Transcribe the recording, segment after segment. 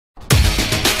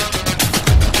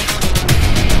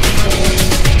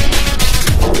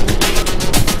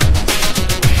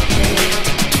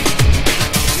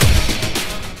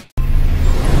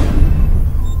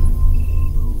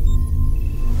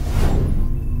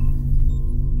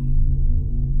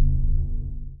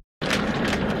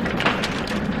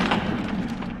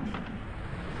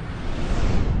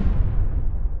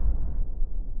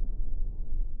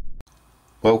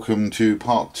welcome to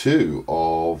part 2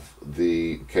 of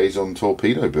the Kazon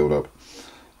Torpedo build-up.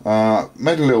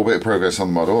 Made a little bit of progress on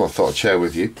the model. I thought I'd share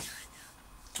with you.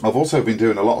 I've also been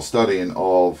doing a lot of studying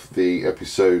of the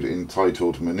episode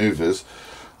entitled Maneuvers,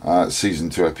 Season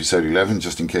 2, Episode 11,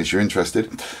 just in case you're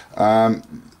interested.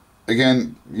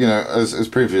 Again, you know, as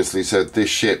previously said, this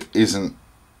ship isn't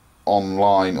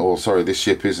online, or sorry, this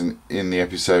ship isn't in the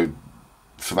episode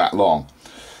for that long.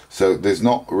 So there's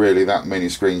not really that many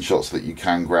screenshots that you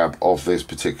can grab of this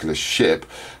particular ship.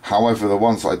 However, the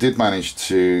ones that I did manage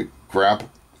to grab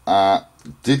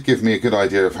did give me a good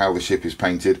idea of how the ship is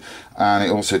painted, and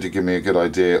it also did give me a good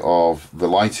idea of the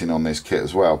lighting on this kit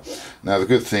as well. Now the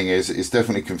good thing is it's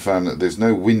definitely confirmed that there's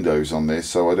no windows on this,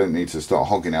 so I don't need to start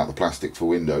hogging out the plastic for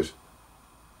windows.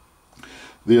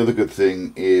 The other good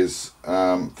thing is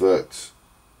that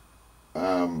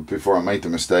before I made the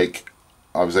mistake,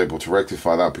 I was able to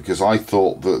rectify that, because I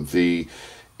thought that the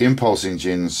impulse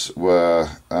engines were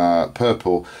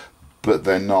purple, but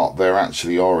they're not. They're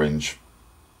actually orange.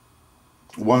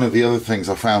 One of the other things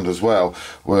I found as well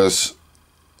was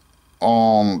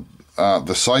on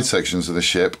the side sections of the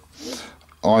ship,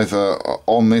 either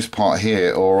on this part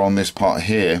here or on this part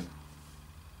here,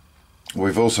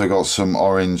 we've also got some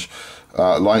orange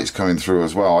lights coming through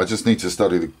as well. I just need to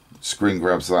study the screen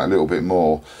grabs of that a little bit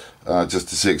more, just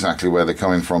to see exactly where they're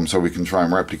coming from, so we can try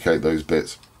and replicate those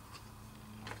bits.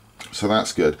 So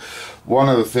that's good. One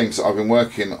of the things I've been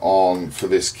working on for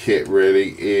this kit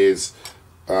really is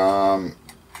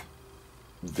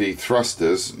the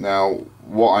thrusters. Now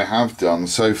what I have done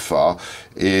so far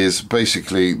is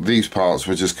basically these parts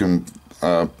were just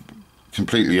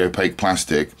completely opaque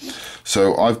plastic,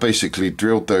 so I've basically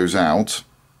drilled those out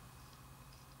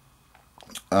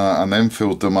and then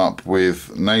filled them up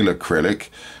with nail acrylic,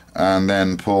 and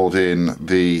then poured in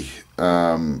the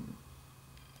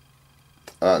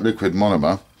liquid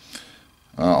monomer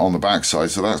on the back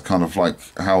side. So that's kind of like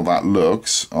how that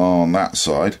looks on that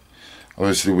side.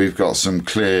 Obviously we've got some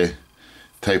clear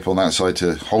tape on that side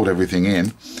to hold everything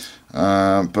in,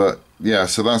 but yeah,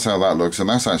 so that's how that looks, and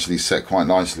that's actually set quite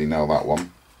nicely now, that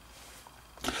one.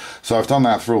 So I've done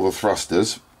that for all the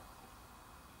thrusters,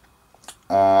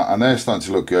 and they're starting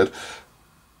to look good.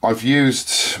 I've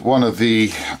used one of the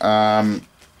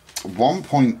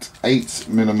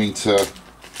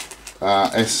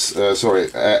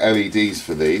 1.8mm LEDs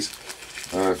for these.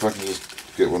 If I can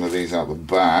just get one of these out of the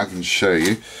bag and show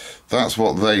you, that's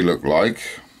what they look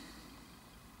like.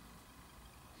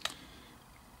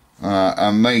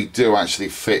 And they do actually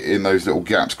fit in those little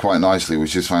gaps quite nicely,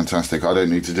 which is fantastic. I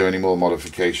don't need to do any more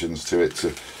modifications to it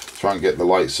to try and get the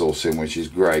light source in, which is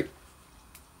great.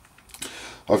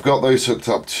 I've got those hooked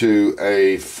up to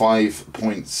a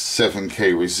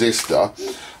 5.7k resistor.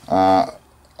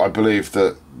 I believe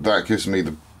that gives me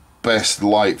the best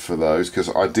light for those, because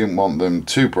I didn't want them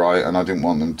too bright and I didn't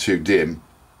want them too dim.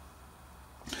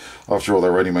 After all,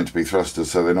 they're only meant to be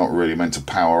thrusters, so they're not really meant to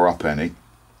power up any.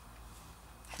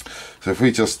 So if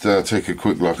we just take a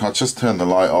quick look, I'll just turn the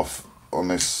light off on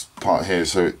this part here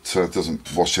so it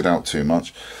doesn't wash it out too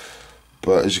much.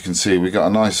 But as you can see, we got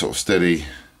a nice sort of steady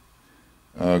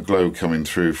glow coming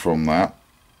through from that,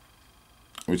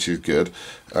 which is good.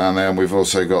 And then we've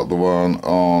also got the one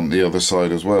on the other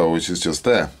side as well, which is just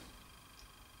there.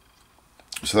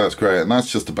 So that's great, and that's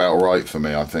just about right for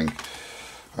me, I think.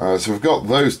 So we've got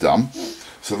those done,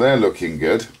 so they're looking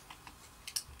good.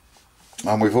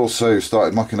 And we've also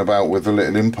started mucking about with the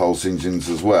little impulse engines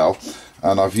as well,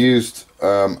 and I've used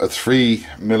a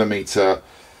 3mm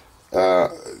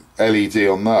LED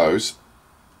on those.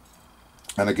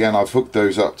 And again, I've hooked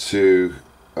those up to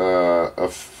a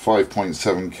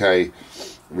 5.7k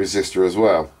resistor as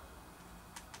well.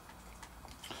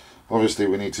 Obviously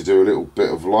we need to do a little bit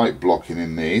of light blocking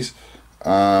in these,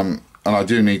 and I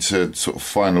do need to sort of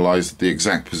finalize the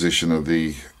exact position of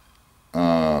the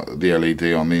LED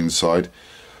on the inside,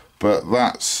 but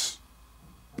that's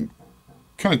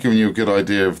kind of giving you a good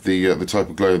idea of the type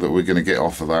of glow that we're going to get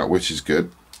off of that, which is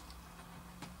good.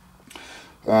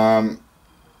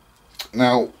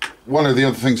 Now, one of the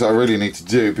other things I really need to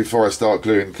do before I start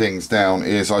gluing things down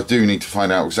is I do need to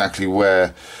find out exactly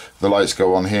where the lights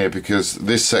go on here, because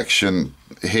this section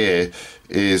here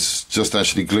is just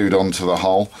actually glued onto the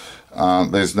hull.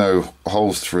 There's no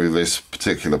holes through this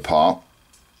particular part.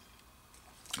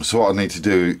 So what I need to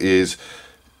do is,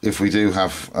 if we do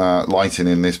have lighting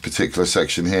in this particular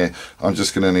section here, I'm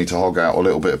just going to need to hog out a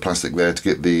little bit of plastic there to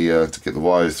get the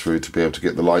wires through to be able to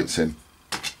get the lights in.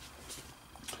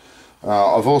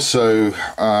 I've also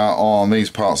on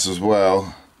these parts as well,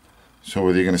 not sure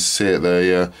whether you're going to see it there,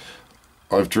 yeah,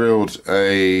 I've drilled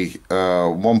a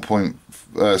 1.5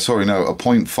 sorry, no, a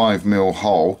 0.5 mil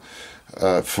hole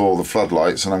for the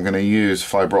floodlights, and I'm going to use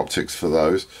fibre optics for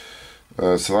those.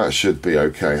 So that should be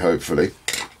okay, hopefully.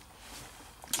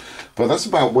 But that's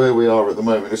about where we are at the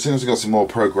moment. As soon as I've got some more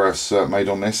progress made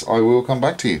on this, I will come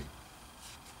back to you.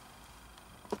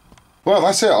 Well,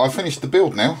 that's it. I finished the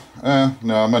build now.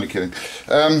 No, I'm only kidding.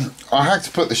 I had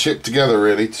to put the ship together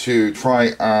really to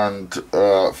try and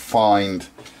find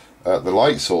the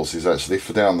light sources actually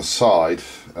for down the side,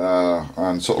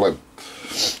 and sort of like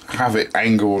have it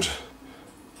angled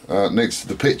next to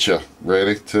the picture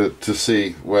really to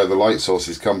see where the light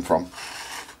sources come from.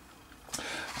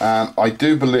 And I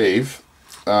do believe,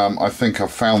 I think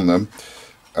I've found them,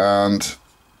 and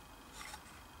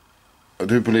I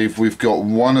do believe we've got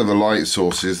one of the light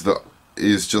sources that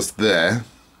is just there,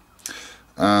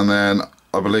 and then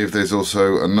I believe there's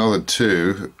also another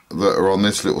two that are on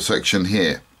this little section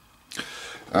here.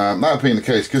 That being the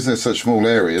case, because there's such small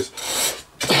areas,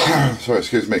 sorry,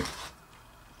 excuse me,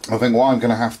 I think what I'm going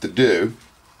to have to do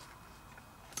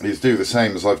is do the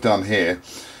same as I've done here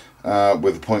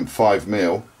with the 0.5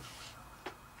 mil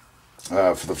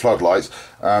for the floodlights,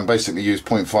 and basically use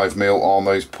 0.5 mil on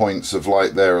those points of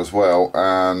light there as well,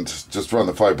 and just run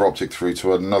the fibre optic through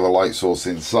to another light source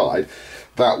inside.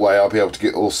 That way I'll be able to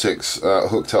get all six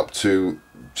hooked up to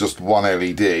just one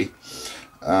LED,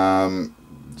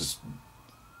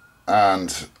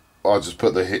 and I'll just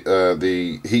put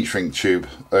the heat shrink tube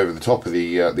over the top of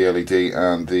the LED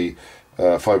and the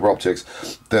fibre optics.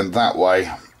 Then that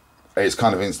way it's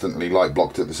kind of instantly light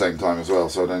blocked at the same time as well,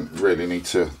 so I don't really need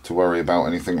to worry about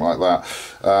anything like that.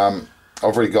 I've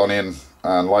already gone in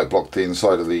and light blocked the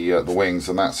inside of the wings,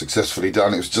 and that's successfully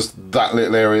done. It was just that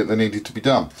little area that needed to be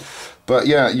done. But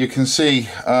yeah, you can see,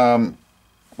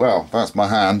 well, that's my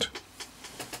hand.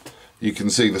 You can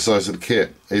see the size of the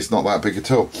kit. It's not that big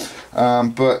at all.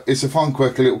 But it's a fun,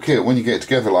 quirky little kit. When you get it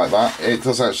together like that, it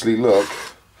does actually look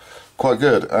quite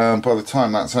good. By the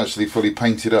time that's actually fully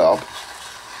painted up,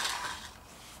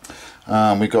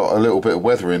 we got a little bit of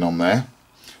weathering on there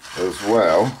as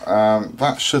well.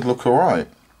 That should look alright.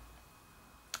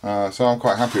 So I'm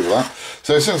quite happy with that.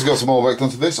 So as soon as I've got some more work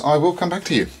onto this, I will come back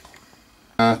to you.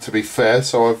 To be fair,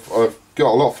 so I've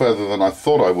got a lot further than I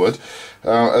thought I would.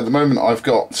 At the moment I've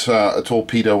got a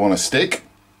torpedo on a stick.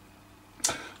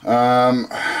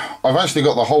 I've actually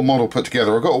got the whole model put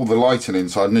together. I've got all the lighting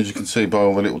inside, and as you can see by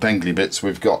all the little dangly bits,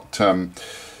 we've got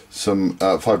some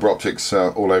fibre optics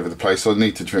all over the place, so I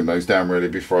need to trim those down really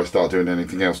before I start doing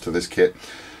anything else to this kit.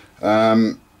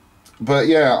 But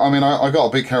yeah, I mean, I got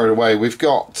a bit carried away. We've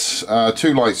got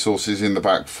two light sources in the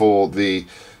back for the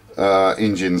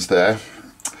engines there.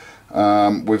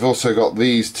 We've also got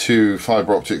these two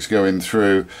fibre optics going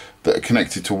through that are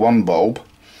connected to one bulb.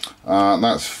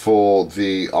 That's for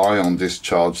the ion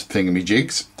discharge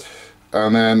thingamajigs.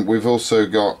 And then we've also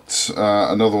got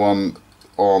another one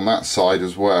on that side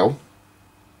as well,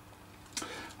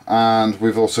 and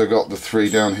we've also got the three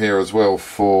down here as well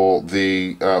for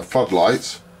the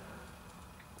floodlights.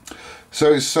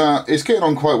 So it's getting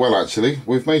on quite well actually.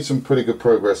 We've made some pretty good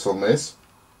progress on this.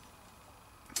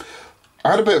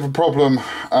 I had a bit of a problem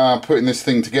putting this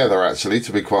thing together actually,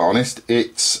 to be quite honest.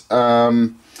 It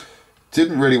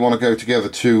didn't really want to go together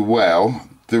too well.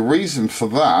 The reason for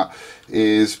that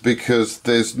is because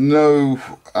there's no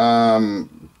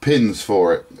pins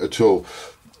for it at all.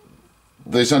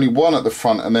 There's only one at the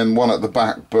front and then one at the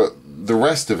back, but the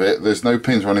rest of it, there's no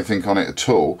pins or anything on it at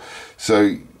all.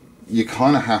 So you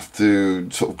kind of have to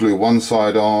sort of glue one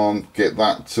side on, get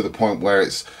that to the point where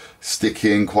it's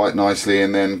sticking quite nicely,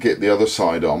 and then get the other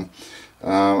side on.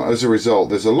 As a result,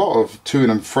 there's a lot of to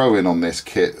and fro-ing on this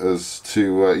kit as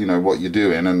to you know, what you're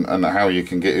doing and how you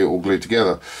can get it all glued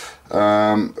together.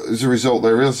 As a result,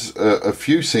 there is a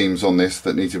few seams on this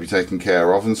that need to be taken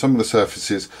care of, and some of the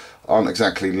surfaces aren't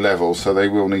exactly level, so they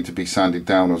will need to be sanded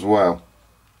down as well.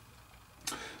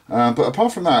 But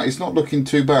apart from that, it's not looking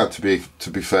too bad, to be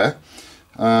fair.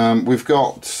 We've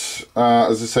got,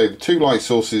 as I say, the two light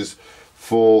sources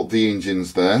for the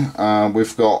engines there.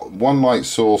 We've got one light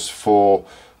source for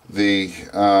the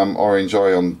orange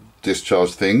ion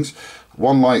discharge things,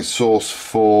 one light source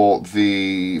for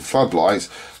the floodlights,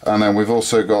 and then we've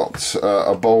also got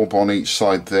a bulb on each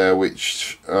side there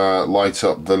which light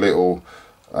up the little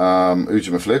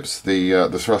Ujima flips, the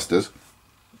thrusters.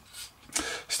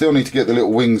 Still need to get the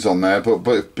little wings on there,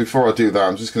 but before I do that,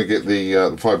 I'm just going to get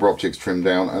the fibre optics trimmed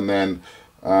down, and then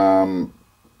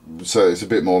so it's a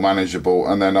bit more manageable,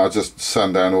 and then I'll just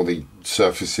sand down all the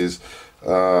surfaces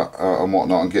and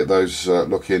whatnot and get those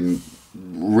looking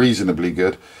reasonably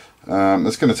good.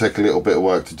 It's going to take a little bit of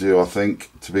work to do, I think,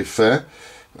 to be fair.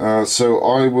 So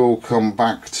I will come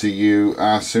back to you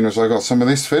as soon as I got some of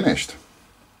this finished.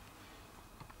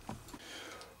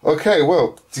 Okay,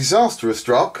 well, disaster has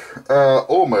struck.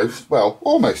 Almost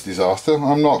disaster.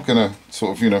 I'm not going to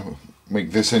sort of,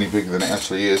 make this any bigger than it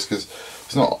actually is, because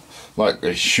it's not like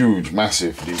a huge,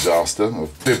 massive disaster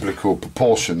of biblical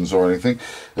proportions or anything.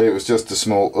 It was just a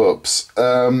small oops,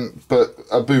 but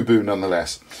a boo-boo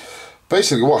nonetheless.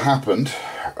 Basically, what happened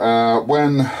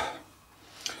when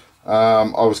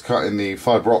I was cutting the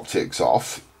fibre optics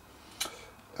off,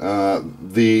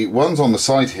 the ones on the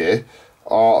side here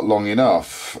are long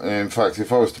enough. In fact,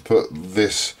 if I was to put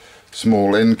this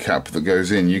small end cap that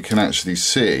goes in, you can actually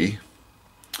see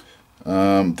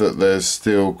that there's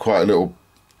still quite a little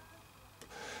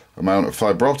amount of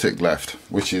fibre optic left,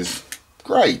 which is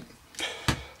great.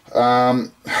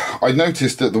 I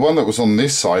noticed that the one that was on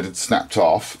this side had snapped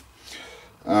off,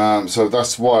 so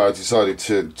that's why I decided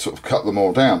to sort of cut them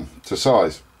all down to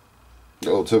size,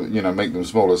 or to make them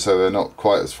smaller so they're not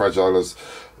quite as fragile as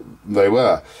they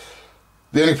were.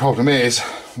 The only problem is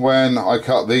when I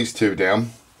cut these two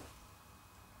down,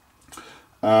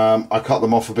 I cut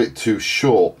them off a bit too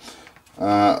short.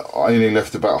 I only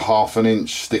left about ½ an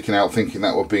inch sticking out, thinking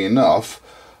that would be enough,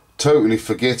 totally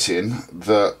forgetting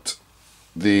that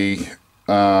the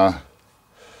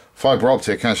fibre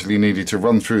optic actually needed to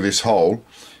run through this hole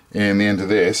in the end of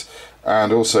this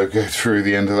and also go through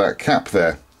the end of that cap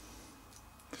there.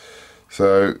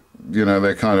 So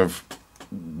they kind of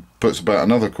puts about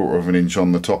another ½ inch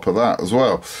on the top of that as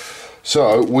well.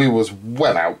 So we was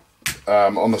well out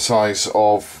on the size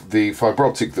of the fibre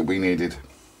optic that we needed.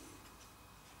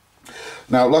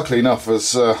 Now, luckily enough,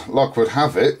 as luck would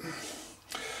have it,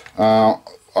 I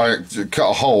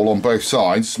cut a hole on both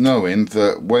sides, knowing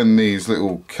that when these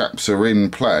little caps are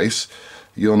in place,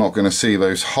 you're not going to see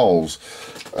those holes.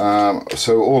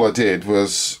 So all I did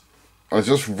was I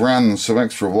just ran some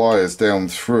extra wires down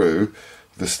through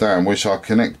the stand, which I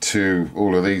connect to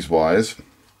all of these wires,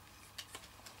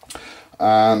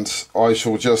 and I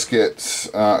shall just get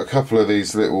a couple of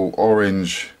these little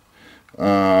orange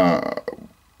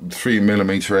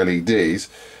 3mm LEDs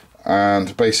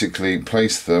and basically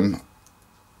place them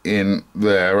in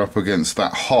there up against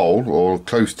that hole, or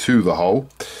close to the hole,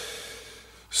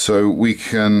 so we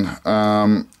can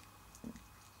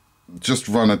just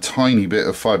run a tiny bit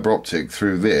of fibre optic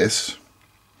through this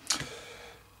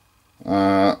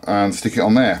and stick it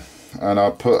on there. And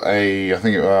I put I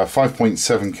think a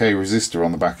 5.7k resistor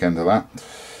on the back end of that,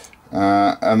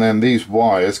 and then these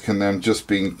wires can then just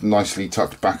be nicely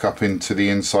tucked back up into the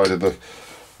inside of the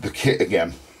kit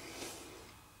again.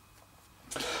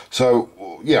 So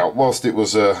yeah, whilst it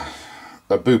was a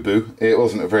boo-boo, it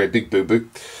wasn't a very big boo-boo,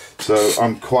 so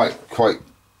I'm quite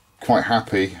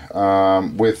happy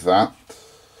with that.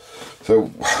 So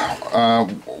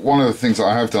one of the things that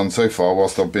I have done so far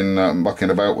whilst I've been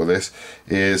mucking about with this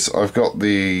is I've got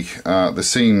the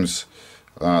seams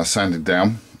sanded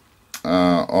down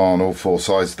on all four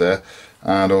sides there,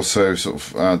 and also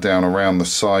sort of down around the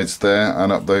sides there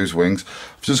and up those wings.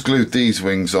 I've just glued these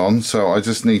wings on, so I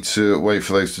just need to wait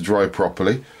for those to dry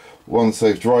properly. Once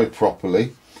they've dried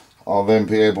properly, I'll then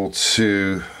be able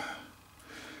to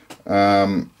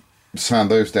sand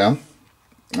those down.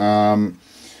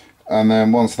 And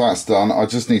then once that's done, I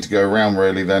just need to go around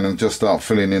really then and just start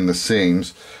filling in the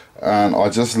seams. And I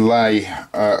just lay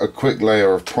a quick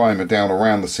layer of primer down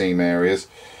around the seam areas,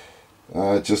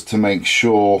 just to make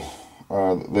sure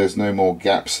that there's no more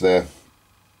gaps there.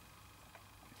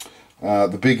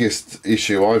 The biggest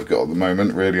issue I've got at the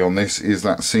moment really on this is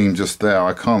that seam just there.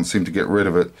 I can't seem to get rid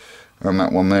of it, and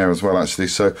that one there as well actually.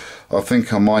 So I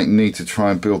think I might need to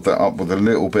try and build that up with a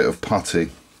little bit of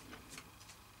putty,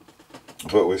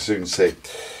 but we'll soon see.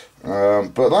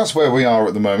 But that's where we are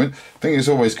at the moment. I think it's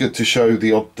always good to show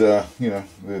the odd,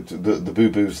 the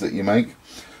boo-boos that you make,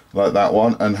 like that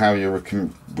one, and how you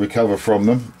can recover from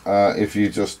them if you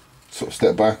just sort of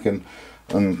step back and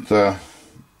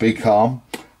be calm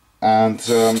and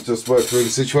just work through the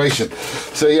situation.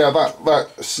 So yeah,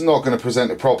 that's not going to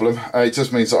present a problem. It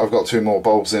just means that I've got 2 more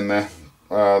bulbs in there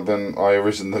than I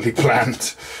originally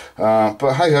planned.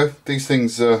 But hey ho, these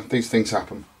things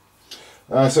happen.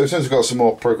 So as soon as I've got some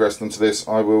more progress into this,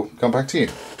 I will come back to you.